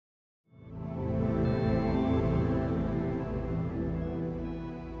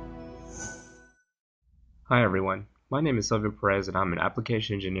Hi everyone, my name is Silvio Perez and I'm an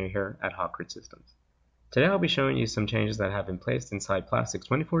application engineer here at Hawkridge Systems. Today I'll be showing you some changes that have been placed inside Plastics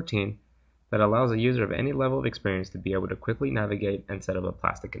 2014 that allows a user of any level of experience to be able to quickly navigate and set up a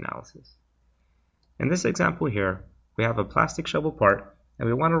plastic analysis. In this example here, we have a plastic shovel part and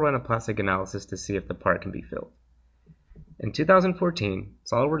we want to run a plastic analysis to see if the part can be filled. In 2014,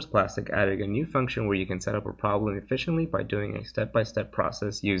 SOLIDWORKS Plastics added a new function where you can set up a problem efficiently by doing a step-by-step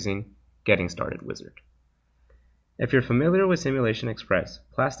process using Getting Started Wizard. If you're familiar with Simulation Express,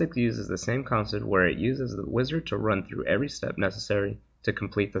 Plastics uses the same concept where it uses the wizard to run through every step necessary to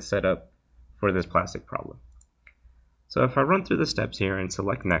complete the setup for this plastic problem. So if I run through the steps here and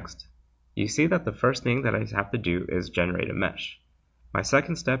select Next, you see that the first thing that I have to do is generate a mesh. My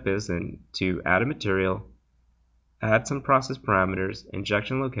second step is to add a material, add some process parameters,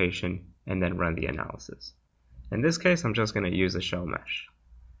 injection location, and then run the analysis. In this case, I'm just going to use a shell mesh.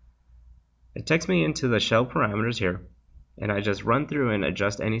 It takes me into the shell parameters here, and I just run through and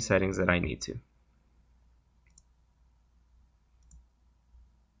adjust any settings that I need to.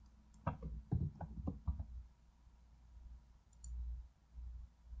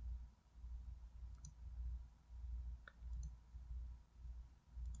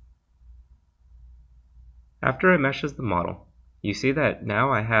 After it meshes the model, you see that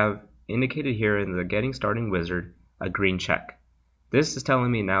now I have indicated here in the Getting Started Wizard a green check. This is telling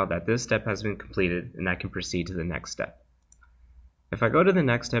me now that this step has been completed and I can proceed to the next step. If I go to the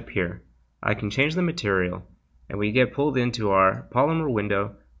next step here, I can change the material and we get pulled into our polymer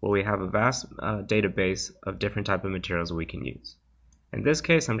window where we have a vast database of different type of materials we can use. In this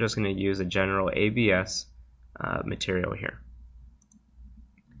case, I'm just going to use a general ABS material here.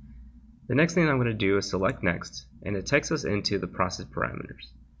 The next thing I'm going to do is select Next, and it takes us into the process parameters.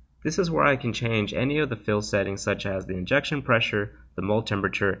 This is where I can change any of the fill settings such as the injection pressure, the mold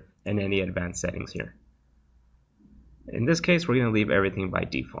temperature, and any advanced settings here. In this case, we're going to leave everything by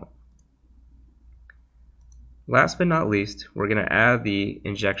default. Last but not least, we're going to add the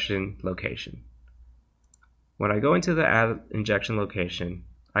injection location. When I go into the add injection location,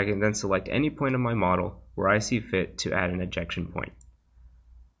 I can then select any point of my model where I see fit to add an injection point.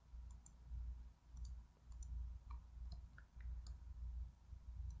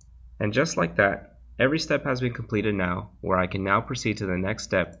 And just like that, every step has been completed now, where I can now proceed to the next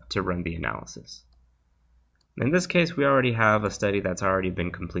step to run the analysis. In this case, we already have a study that's already been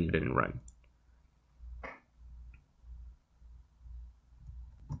completed and run.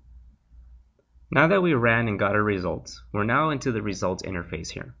 Now that we ran and got our results, we're now into the results interface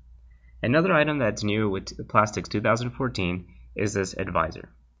here. Another item that's new with Plastics 2014 is this advisor.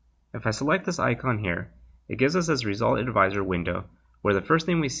 If I select this icon here, it gives us this result advisor window where the first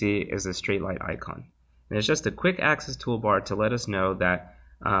thing we see is a straight light icon. And it's just a quick access toolbar to let us know that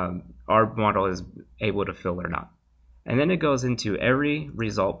our model is able to fill or not. And then it goes into every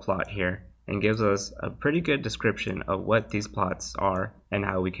result plot here and gives us a pretty good description of what these plots are and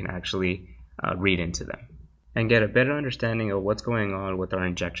how we can actually read into them and get a better understanding of what's going on with our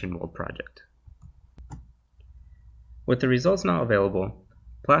injection mold project. With the results now available,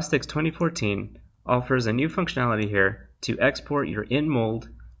 Plastics 2014 offers a new functionality here to export your in-mold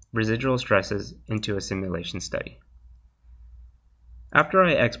residual stresses into a simulation study. After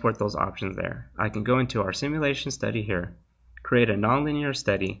I export those options there, I can go into our simulation study here, create a nonlinear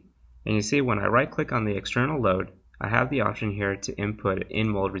study, and you see when I right click on the external load, I have the option here to input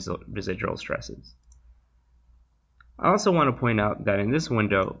in-mold residual stresses. I also want to point out that in this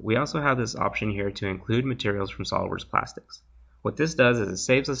window, we also have this option here to include materials from SOLIDWORKS Plastics. What this does is it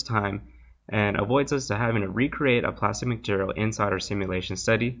saves us time and avoids us to having to recreate a plastic material inside our simulation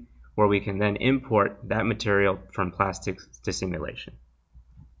study, where we can then import that material from plastics to simulation.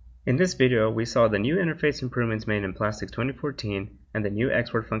 In this video, we saw the new interface improvements made in Plastics 2014 and the new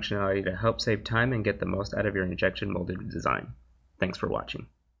export functionality to help save time and get the most out of your injection molded design. Thanks for watching.